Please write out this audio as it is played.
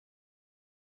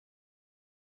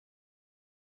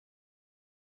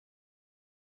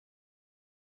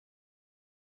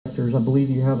inspectors. I believe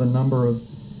you have a number of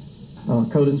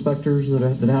code inspectors that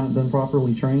haven't been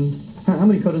properly trained. How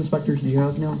many code inspectors do you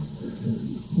have now?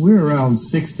 We're around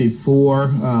 64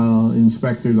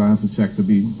 inspectors. I have to check to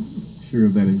be sure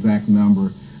of that exact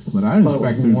number. But our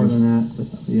inspectors, more than that.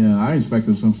 Yeah, our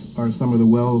inspectors are some of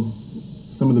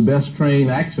the best trained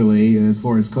actually as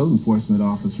far as code enforcement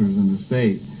officers in the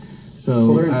state. So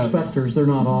well, they're inspectors, they're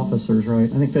not officers,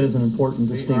 right? I think that is an important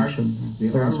distinction.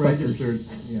 They're registered.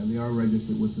 Yeah, they are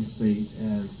registered with the state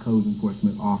as code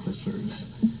enforcement officers,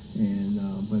 and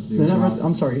but they're not.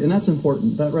 I'm sorry, and that's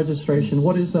important. That registration.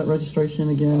 What is that registration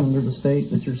again under the state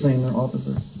that you're saying they're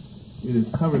officers? It is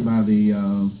covered by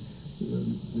the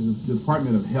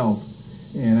Department of Health,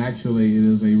 and actually it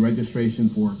is a registration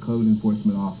for code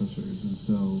enforcement officers, and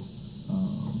so.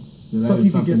 So if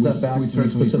you could get that back to me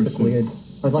specifically.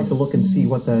 I'd like to look and see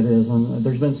what that is.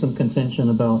 There's been some contention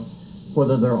about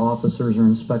whether they're officers or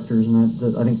inspectors,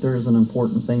 and I think there is an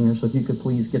important thing there. So if you could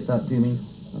please get that to me,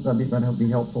 that'd be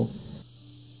helpful.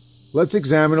 Let's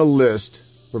examine a list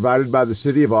provided by the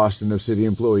City of Austin of city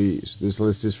employees. This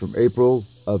list is from April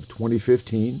of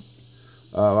 2015.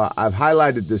 I've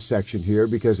highlighted this section here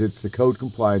because it's the Code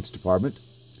Compliance Department.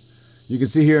 You can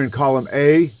see here in column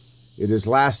A, it is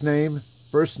last name,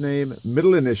 first name,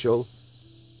 middle initial,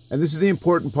 and this is the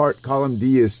important part. Column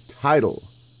D is title.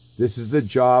 This is the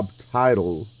job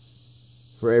title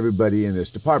for everybody in this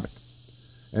department.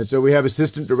 And so we have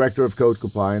Assistant Director of Code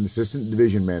Compliance, Assistant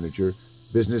Division Manager,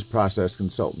 Business Process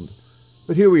Consultant.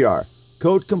 But here we are,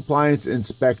 Code Compliance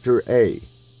Inspector A,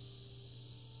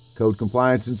 Code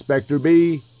Compliance Inspector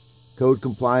B, Code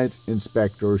Compliance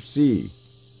Inspector C,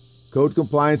 Code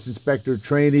Compliance Inspector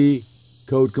Trainee,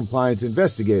 Code Compliance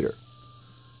Investigator.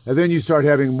 And then you start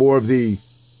having more of the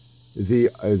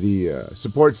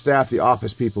support staff, the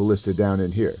office people listed down in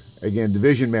here. Again,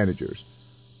 division managers.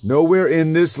 Nowhere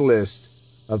in this list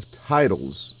of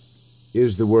titles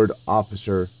is the word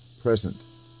officer present.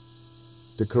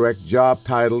 The correct job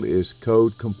title is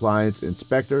Code Compliance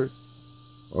Inspector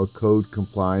or Code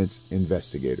Compliance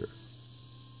Investigator.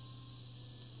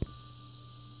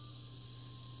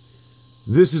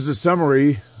 This is a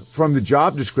summary from the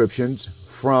job descriptions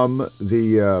from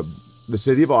the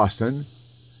City of Austin.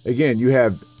 Again, you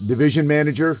have division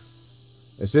manager,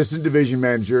 assistant division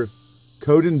manager,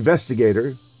 code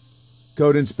investigator,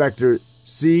 code inspector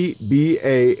C, B,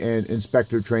 A, and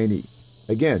inspector trainee.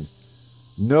 Again,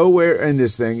 nowhere in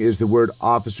this thing is the word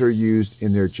officer used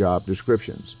in their job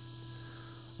descriptions.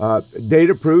 Date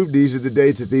approved, these are the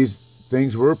dates that these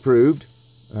things were approved.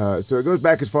 So it goes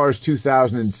back as far as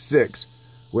 2006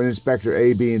 when Inspector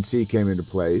A, B, and C came into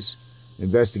place.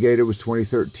 Investigator was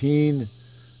 2013.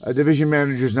 Division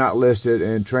manager is not listed,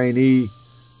 and trainee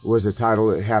was a title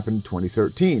that happened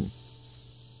 2013.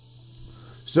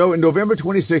 So in November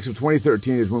 26th of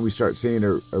 2013 is when we start seeing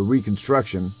a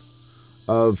reconstruction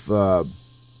of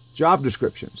job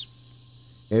descriptions.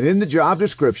 And in the job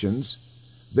descriptions,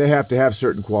 they have to have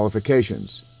certain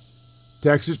qualifications.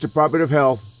 Texas Department of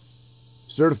Health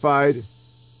certified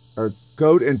or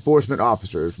code enforcement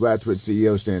officers, that's what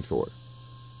CEO stands for.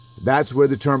 That's where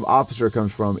the term officer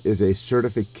comes from, is a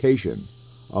certification,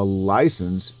 a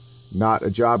license, not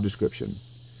a job description.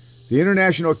 The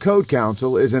International Code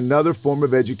Council is another form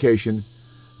of education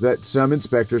that some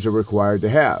inspectors are required to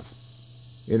have.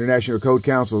 International Code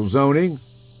Council zoning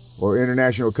or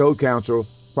International Code Council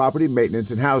property maintenance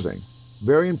and housing.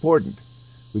 Very important.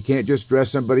 We can't just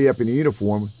dress somebody up in a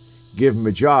uniform, give them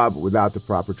a job without the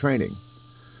proper training.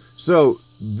 So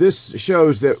this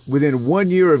shows that within 1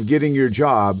 year of getting your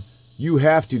job, you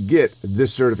have to get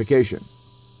this certification.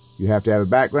 You have to have a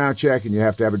background check and you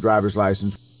have to have a driver's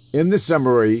license. In the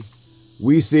summary,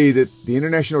 we see that the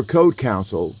International Code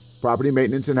Council, property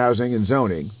maintenance and housing and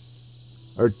zoning,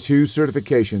 are two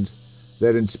certifications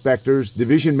that inspectors,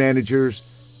 division managers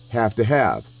have to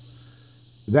have.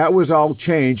 That was all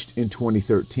changed in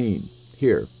 2013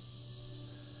 here.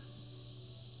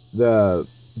 The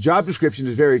job description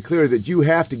is very clear that you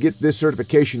have to get this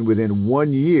certification within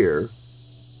 1 year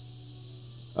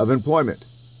of employment.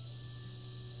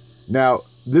 Now,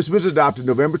 this was adopted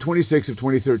November 26th of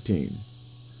 2013.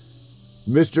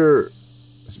 Mr.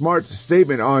 Smart's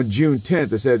statement on June 10th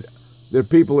that said their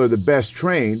people are the best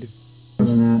trained.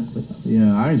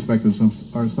 Yeah, our inspectors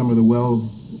are some of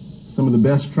the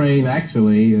best trained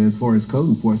actually as far as code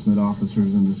enforcement officers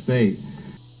in the state.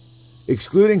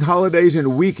 Excluding holidays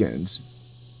and weekends,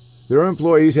 their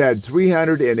employees had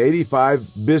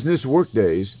 385 business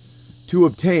workdays to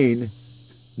obtain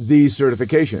these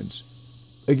certifications.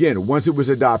 Again, once it was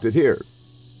adopted here.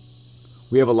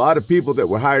 We have a lot of people that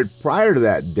were hired prior to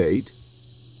that date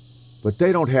but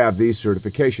they don't have these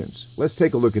certifications. Let's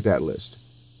take a look at that list.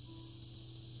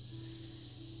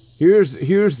 Here's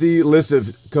the list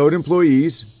of code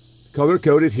employees,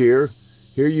 color-coded here.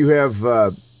 Here you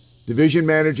have division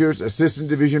managers, assistant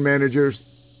division managers,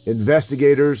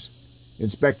 investigators,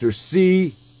 inspectors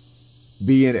C,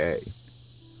 B, and A.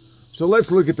 So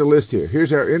let's look at the list here.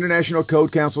 Here's our International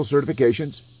Code Council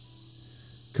certifications,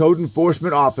 Code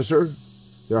Enforcement Officer,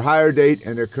 their hire date,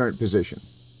 and their current position.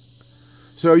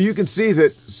 So you can see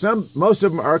that most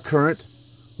of them are current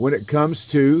when it comes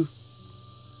to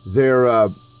their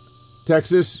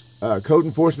Texas code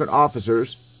enforcement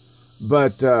officers,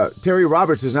 but Terry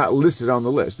Roberts is not listed on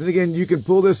the list. And again, you can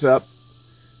pull this up,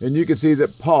 and you can see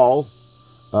that Paul,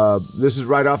 this is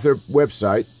right off their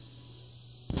website.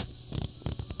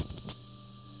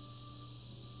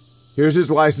 Here's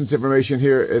his license information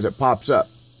here as it pops up.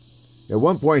 At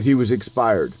one point he was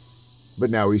expired, but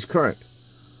now he's current.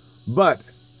 But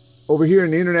over here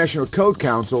in the International Code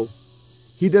Council,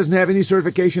 he doesn't have any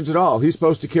certifications at all. He's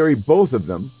supposed to carry both of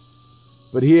them,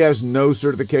 but he has no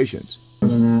certifications.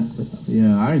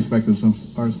 Yeah, our inspectors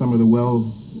are some of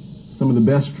the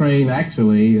best trained,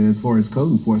 actually, as far as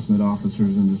code enforcement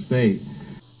officers in the state.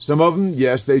 Some of them,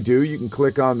 yes, they do. You can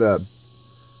click on the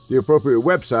appropriate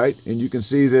website, and you can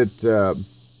see that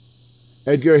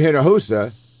Edgar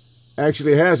Hinojosa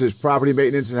actually has his property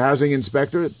maintenance and housing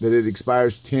inspector, that it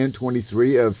expires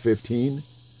 10/23 of 15,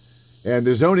 and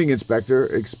the zoning inspector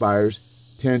expires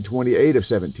 10/28 of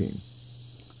 17.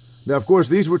 Now, of course,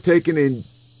 these were taken in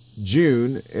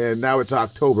June, and now it's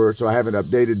October, so I haven't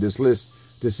updated this list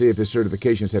to see if his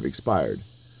certifications have expired.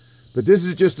 But this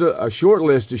is just a short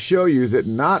list to show you that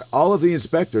not all of the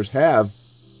inspectors have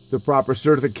the proper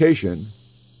certification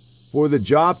for the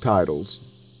job titles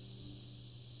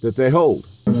that they hold.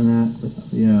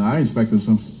 Yeah, our inspectors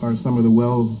are some of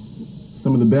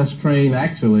the best trained,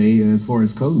 actually, as far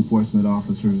as code enforcement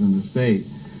officers in the state.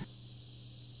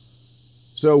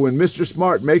 So when Mr.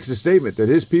 Smart makes a statement that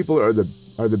his people are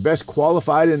the best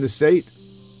qualified in the state,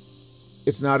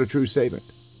 it's not a true statement.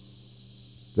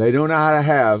 They don't know how to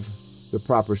have the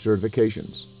proper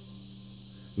certifications.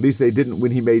 At least they didn't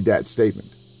when he made that statement.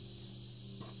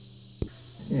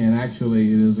 And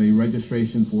actually, it is a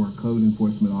registration for code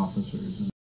enforcement officers.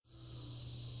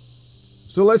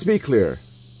 So let's be clear.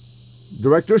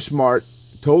 Director Smart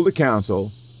told the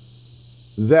council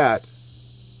that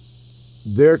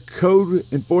their code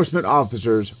enforcement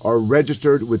officers are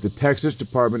registered with the Texas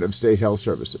Department of State Health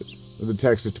Services, or the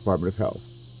Texas Department of Health.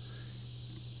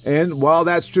 And while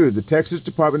that's true, the Texas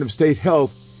Department of State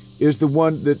Health is the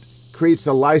one that creates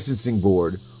the licensing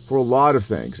board for a lot of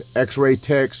things. X-ray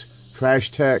techs,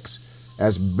 trash techs,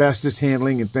 asbestos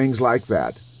handling, and things like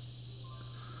that.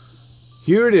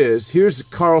 Here it is. Here's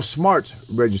Carl Smart's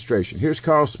registration. Here's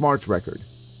Carl Smart's record.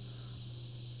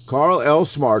 Carl L.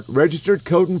 Smart, registered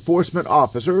code enforcement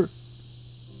officer.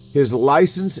 His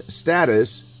license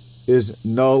status is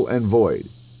null and void.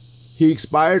 He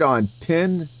expired on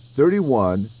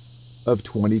 10/31 of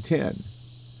 2010.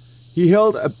 He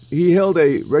held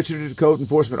a registered code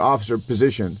enforcement officer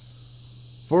position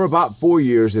for about 4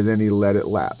 years, and then he let it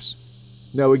lapse.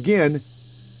 Now again,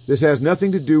 this has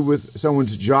nothing to do with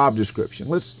someone's job description.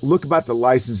 Let's look about the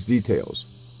license details.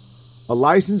 A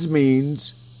license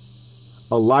means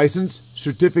a license,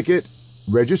 certificate,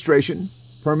 registration,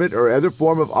 permit, or other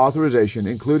form of authorization,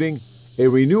 including a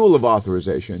renewal of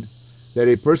authorization, that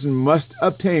a person must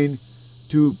obtain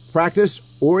to practice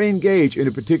or engage in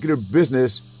a particular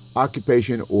business,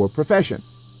 occupation, or profession.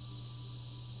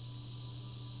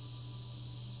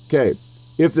 Okay,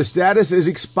 if the status is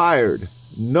expired,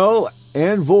 null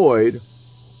and void,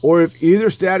 or if either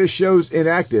status shows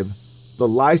inactive, the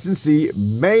licensee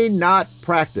may not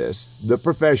practice the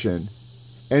profession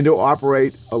and to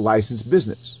operate a licensed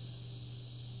business.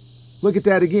 Look at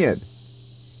that again.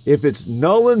 If it's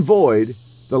null and void,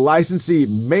 the licensee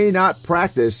may not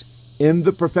practice in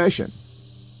the profession.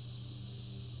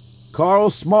 Carl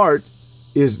Smart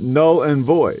is null and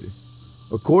void.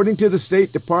 According to the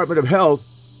State Department of Health,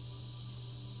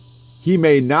 he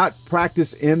may not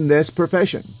practice in this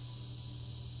profession.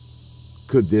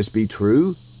 Could this be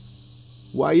true?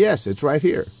 Why, yes, it's right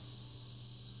here.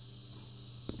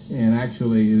 And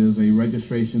actually, it is a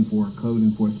registration for code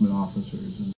enforcement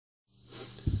officers.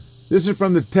 This is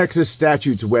from the Texas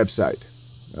Statutes website.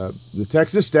 The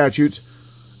Texas Statutes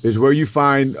is where you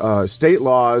find state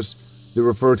laws that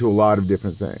refer to a lot of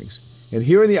different things. And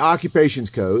here in the Occupations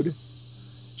Code,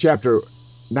 Chapter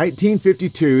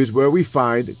 1952 is where we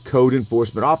find code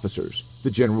enforcement officers,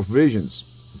 the general provisions.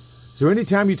 So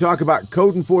anytime you talk about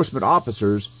code enforcement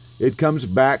officers, it comes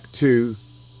back to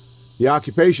the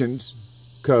Occupations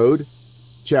Code,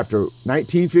 Chapter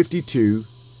 1952.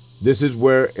 This is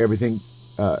where everything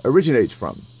originates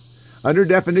from. Under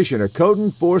definition, a code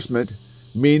enforcement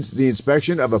means the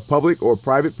inspection of a public or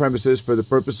private premises for the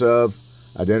purpose of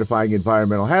identifying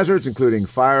environmental hazards, including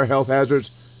fire, health hazards,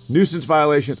 nuisance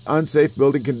violations, unsafe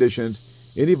building conditions,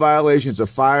 any violations of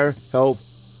fire, health,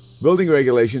 building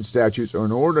regulations, statutes, or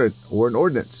an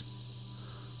ordinance.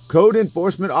 Code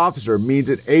enforcement officer means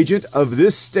an agent of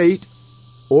this state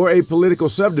or a political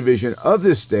subdivision of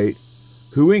this state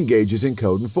who engages in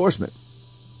code enforcement.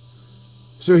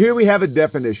 So here we have a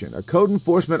definition. A code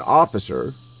enforcement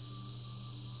officer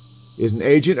is an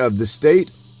agent of the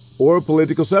state or a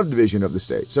political subdivision of the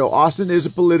state. So Austin is a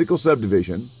political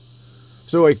subdivision.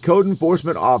 So a code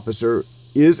enforcement officer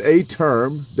is a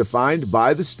term defined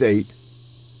by the state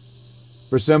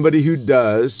for somebody who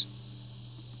does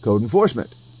code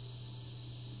enforcement.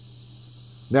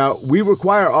 Now, we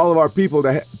require all of our people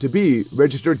to be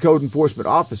registered code enforcement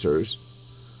officers,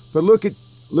 but look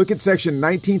at section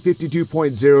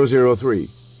 1952.003.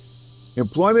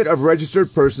 Employment of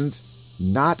registered persons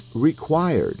not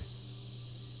required.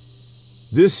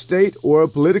 This state or a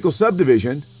political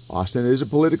subdivision, Austin is a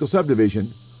political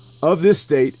subdivision, of this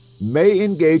state may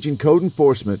engage in code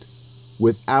enforcement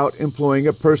without employing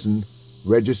a person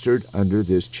registered under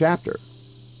this chapter.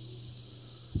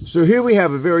 So here we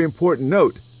have a very important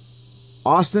note.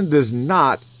 Austin does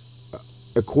not,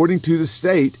 according to the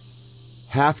state,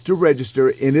 have to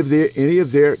register any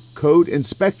of their code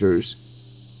inspectors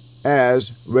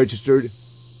as registered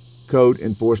code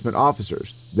enforcement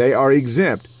officers. They are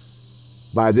exempt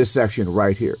by this section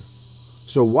right here.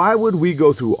 So why would we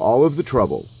go through all of the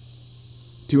trouble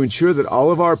to ensure that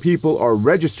all of our people are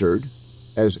registered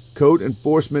as code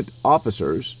enforcement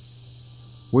officers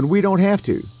when we don't have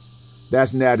to?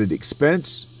 That's an added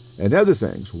expense and other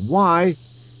things. Why?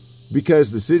 Because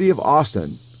the city of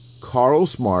Austin, Carl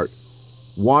Smart,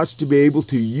 wants to be able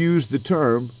to use the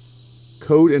term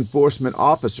code enforcement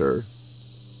officer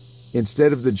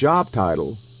instead of the job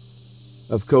title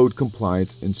of code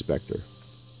compliance inspector.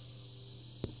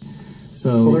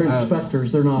 So, well, they're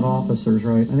inspectors, they're not officers,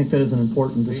 right? I think that is an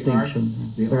important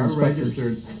distinction. They They're are inspectors.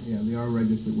 registered. Yeah, they are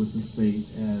registered with the state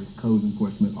as code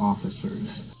enforcement officers.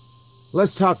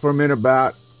 Let's talk for a minute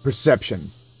about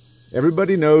perception.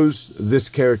 Everybody knows this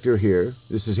character here.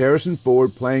 This is Harrison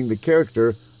Ford playing the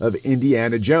character of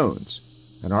Indiana Jones,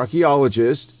 an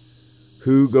archaeologist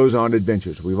who goes on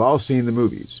adventures. We've all seen the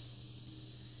movies.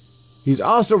 He's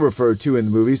also referred to in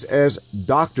the movies as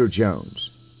Dr.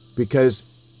 Jones because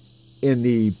in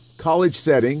the college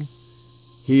setting,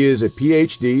 he is a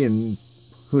PhD in,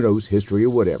 who knows, history or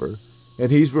whatever,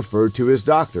 and he's referred to as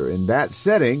doctor. In that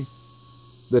setting,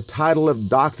 the title of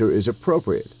doctor is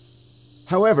appropriate.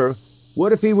 However,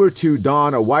 what if he were to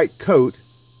don a white coat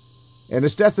and a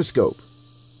stethoscope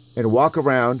and walk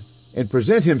around and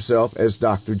present himself as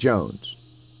Dr. Jones?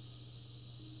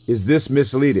 Is this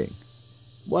misleading?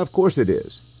 Well, of course it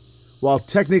is. While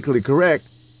technically correct,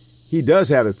 he does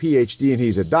have a PhD and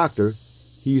he's a doctor.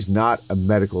 He's not a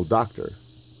medical doctor.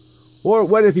 Or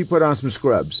what if he put on some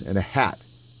scrubs and a hat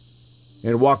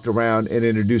and walked around and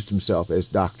introduced himself as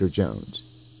Dr. Jones?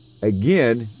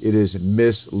 Again, it is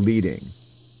misleading.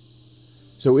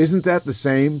 So isn't the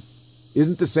same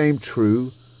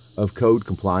true of code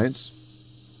compliance?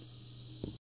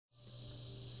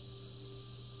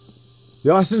 The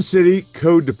Austin City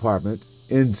Code Department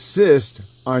insists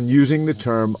on using the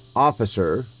term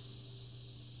officer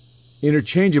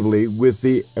interchangeably with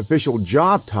the official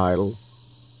job title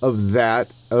of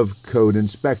that of code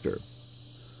inspector.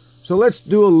 So let's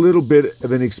do a little bit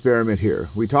of an experiment here.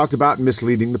 We talked about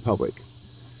misleading the public.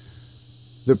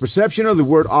 The perception of the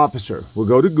word officer. We'll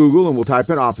go to Google and we'll type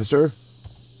in officer.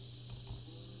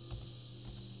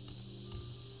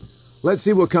 Let's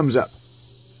see what comes up.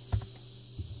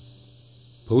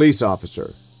 Police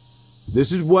officer.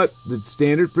 This is what the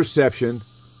standard perception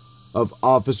of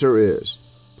officer is.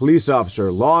 Police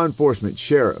officer, law enforcement,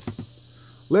 sheriff.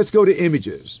 Let's go to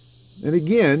images. And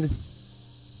again,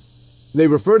 they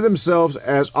refer to themselves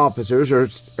as officers,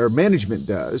 or management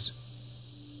does.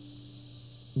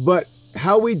 But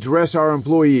how we dress our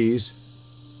employees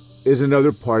is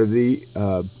another part of the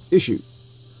issue.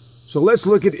 So let's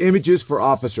look at images for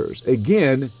officers.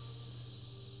 Again,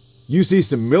 you see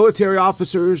some military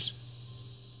officers.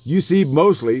 You see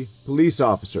mostly police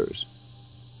officers.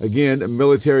 Again, a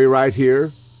military right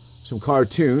here. Some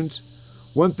cartoons.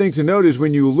 One thing to note is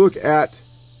when you look at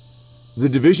the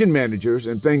division managers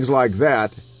and things like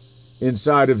that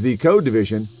inside of the code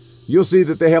division, you'll see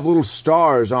that they have little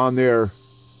stars on their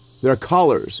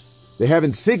collars. They have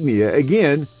insignia.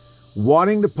 Again,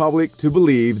 wanting the public to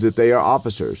believe that they are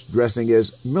officers, dressing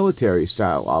as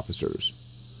military-style officers.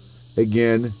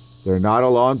 Again, they're not a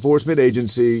law enforcement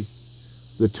agency.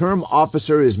 The term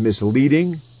officer is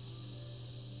misleading.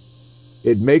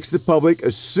 It makes the public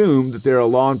assume that they're a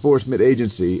law enforcement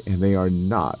agency, and they are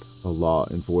not a law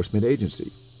enforcement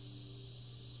agency.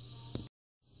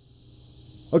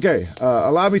 Okay,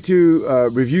 allow me to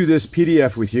review this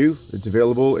PDF with you. It's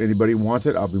available. Anybody wants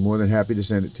it, I'll be more than happy to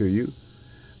send it to you.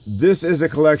 This is a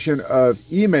collection of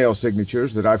email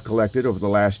signatures that I've collected over the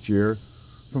last year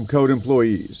from code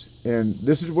employees. And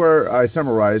this is where I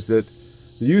summarize that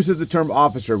the use of the term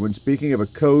officer when speaking of a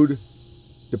code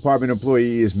department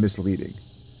employee is misleading.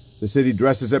 The city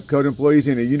dresses up code employees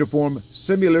in a uniform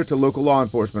similar to local law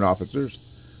enforcement officers.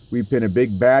 We pin a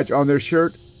big badge on their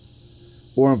shirt,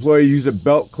 or employees use a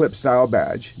belt clip style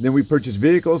badge. Then we purchase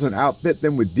vehicles and outfit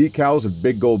them with decals of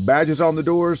big gold badges on the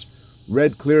doors,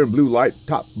 red, clear, and blue light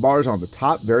top bars on the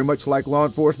top, very much like law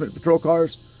enforcement patrol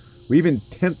cars. We even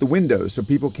tint the windows so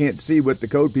people can't see what the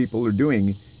code people are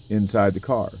doing inside the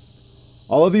car.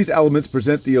 All of these elements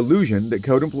present the illusion that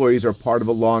code employees are part of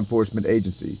a law enforcement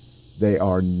agency. They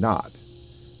are not.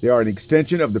 They are an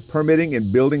extension of the permitting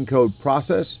and building code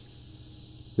process.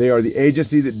 They are the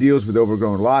agency that deals with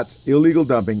overgrown lots, illegal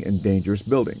dumping, and dangerous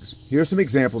buildings. Here are some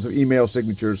examples of email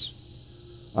signatures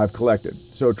I've collected.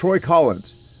 So Troy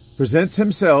Collins presents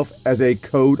himself as a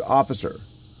code officer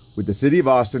with the City of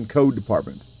Austin Code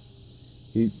Department.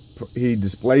 He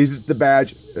displays the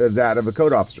badge of that of a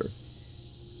code officer.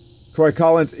 Troy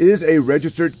Collins is a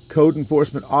registered code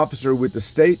enforcement officer with the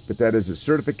state, but that is a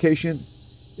certification.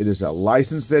 It is a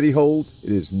license that he holds.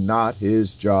 It is not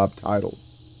his job title.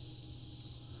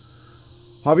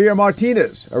 Javier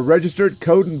Martinez, a registered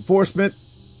code enforcement,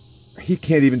 he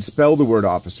can't even spell the word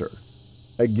officer.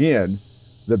 Again,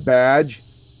 the badge,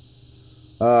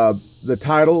 the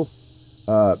title,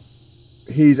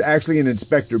 he's actually an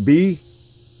Inspector B,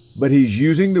 but he's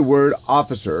using the word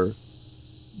officer,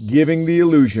 giving the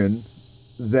illusion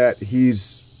that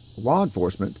he's law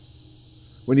enforcement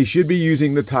when he should be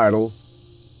using the title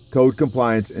Code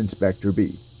Compliance Inspector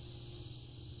B.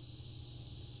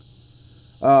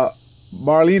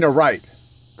 Marlena Wright,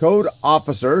 code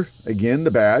officer, again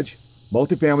the badge,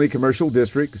 multifamily commercial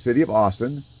district, City of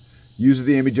Austin, uses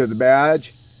the image of the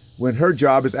badge when her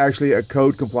job is actually a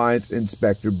Code Compliance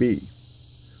Inspector B.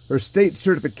 Her state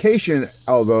certification,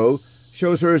 although,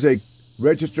 shows her as a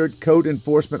registered code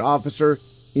enforcement officer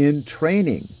in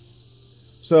training.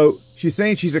 So she's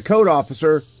saying she's a code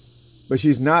officer, but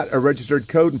she's not a registered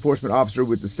code enforcement officer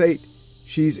with the state.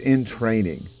 She's in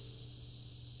training.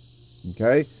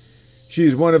 Okay?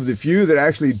 She's one of the few that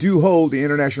actually do hold the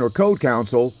International Code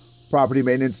Council Property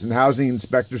Maintenance and Housing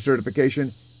Inspector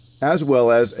certification, as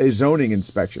well as a zoning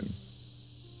inspection.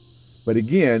 But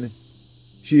again,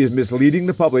 she is misleading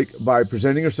the public by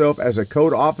presenting herself as a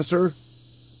code officer,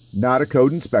 not a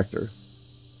code inspector,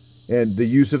 and the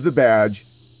use of the badge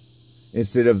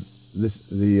instead of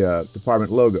the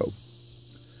department logo.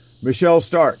 Michelle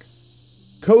Stark,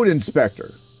 code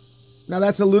inspector. Now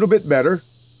that's a little bit better.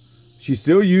 She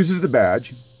still uses the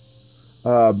badge.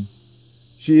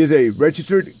 She is a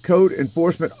registered code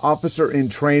enforcement officer in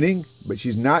training, but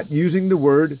she's not using the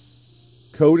word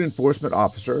code enforcement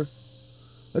officer.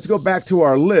 Let's go back to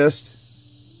our list.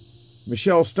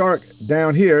 Michelle Stark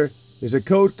down here is a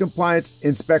code compliance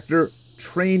inspector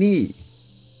trainee.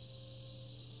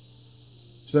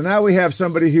 So now we have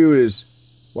somebody who is,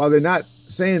 while they're not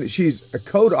saying that she's a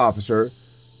code officer,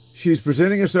 she's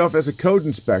presenting herself as a code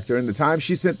inspector. And the time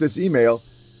she sent this email,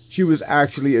 she was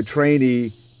actually a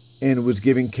trainee and was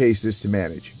giving cases to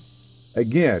manage.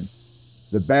 Again,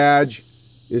 the badge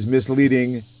is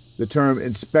misleading. The term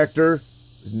inspector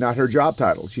is not her job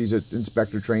title. She's an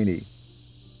inspector trainee.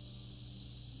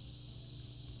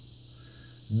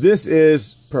 This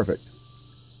is perfect.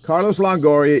 Carlos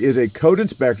Longoria is a code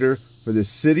inspector for the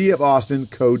City of Austin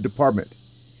Code Department.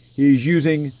 He is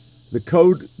using the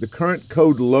current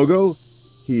code logo.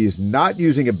 He is not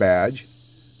using a badge.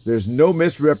 There's no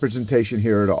misrepresentation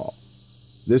here at all.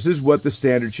 This is what the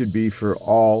standard should be for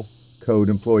all code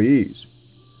employees.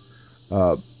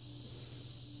 The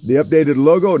updated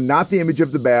logo, not the image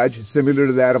of the badge, similar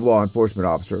to that of law enforcement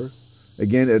officer.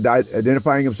 Again,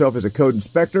 identifying himself as a code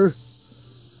inspector,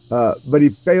 but he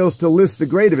fails to list the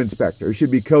grade of inspector. It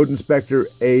should be code inspector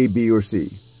A, B, or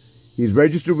C. He's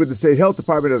registered with the State Health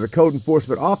Department as a code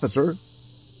enforcement officer.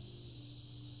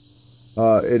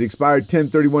 It expired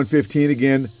 10/31/15.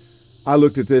 Again, I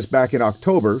looked at this back in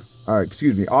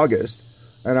August,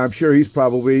 and I'm sure he's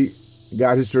probably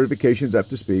got his certifications up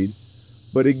to speed.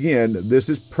 But again, this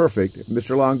is perfect.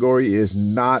 Mr. Longoria is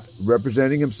not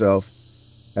representing himself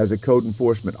as a code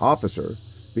enforcement officer,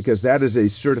 because that is a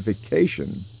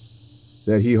certification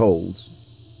that he holds,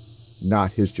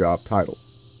 not his job title.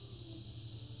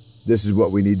 This is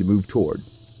what we need to move toward.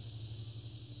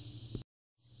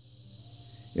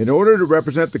 In order to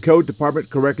represent the code department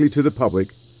correctly to the public,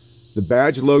 the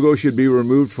badge logo should be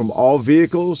removed from all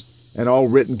vehicles and all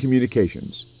written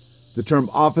communications. The term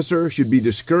officer should be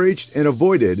discouraged and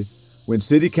avoided when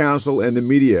City Council and the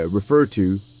media refer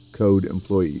to code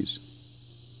employees.